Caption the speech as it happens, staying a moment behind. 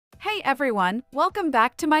Hey everyone, welcome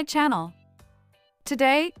back to my channel.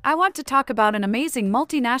 Today, I want to talk about an amazing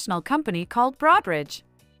multinational company called Broadridge.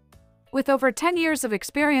 With over 10 years of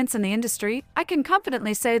experience in the industry, I can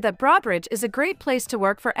confidently say that Broadridge is a great place to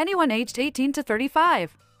work for anyone aged 18 to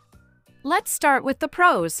 35. Let's start with the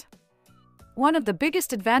pros. One of the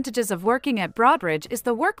biggest advantages of working at Broadridge is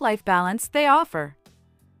the work-life balance they offer.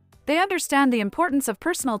 They understand the importance of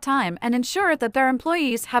personal time and ensure that their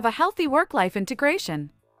employees have a healthy work-life integration.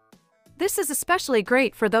 This is especially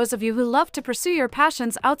great for those of you who love to pursue your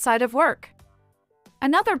passions outside of work.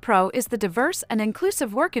 Another pro is the diverse and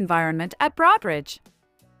inclusive work environment at Broadridge.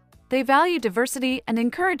 They value diversity and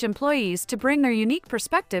encourage employees to bring their unique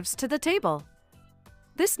perspectives to the table.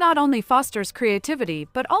 This not only fosters creativity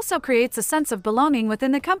but also creates a sense of belonging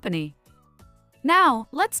within the company. Now,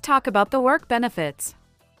 let's talk about the work benefits.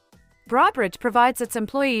 Broadridge provides its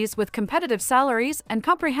employees with competitive salaries and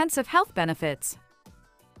comprehensive health benefits.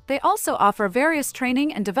 They also offer various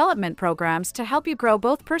training and development programs to help you grow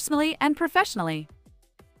both personally and professionally.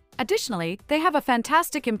 Additionally, they have a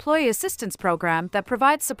fantastic employee assistance program that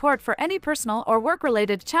provides support for any personal or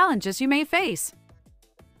work-related challenges you may face.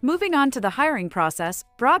 Moving on to the hiring process,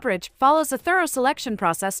 Broadridge follows a thorough selection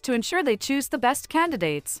process to ensure they choose the best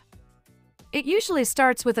candidates. It usually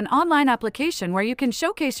starts with an online application where you can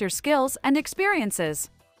showcase your skills and experiences.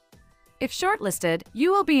 If shortlisted,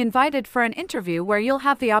 you will be invited for an interview where you'll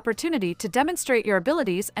have the opportunity to demonstrate your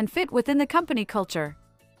abilities and fit within the company culture.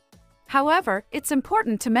 However, it's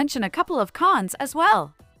important to mention a couple of cons as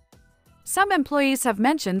well. Some employees have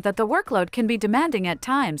mentioned that the workload can be demanding at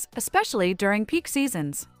times, especially during peak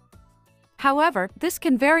seasons. However, this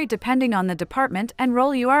can vary depending on the department and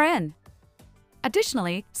role you are in.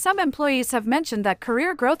 Additionally, some employees have mentioned that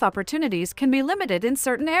career growth opportunities can be limited in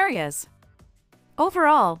certain areas.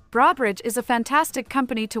 Overall, Broadridge is a fantastic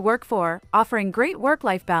company to work for, offering great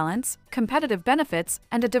work-life balance, competitive benefits,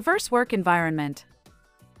 and a diverse work environment.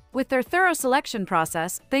 With their thorough selection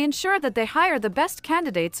process, they ensure that they hire the best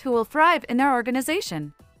candidates who will thrive in their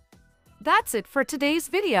organization. That's it for today's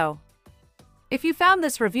video. If you found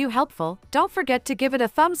this review helpful, don't forget to give it a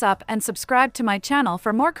thumbs up and subscribe to my channel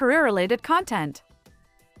for more career-related content.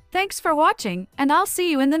 Thanks for watching, and I'll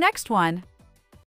see you in the next one.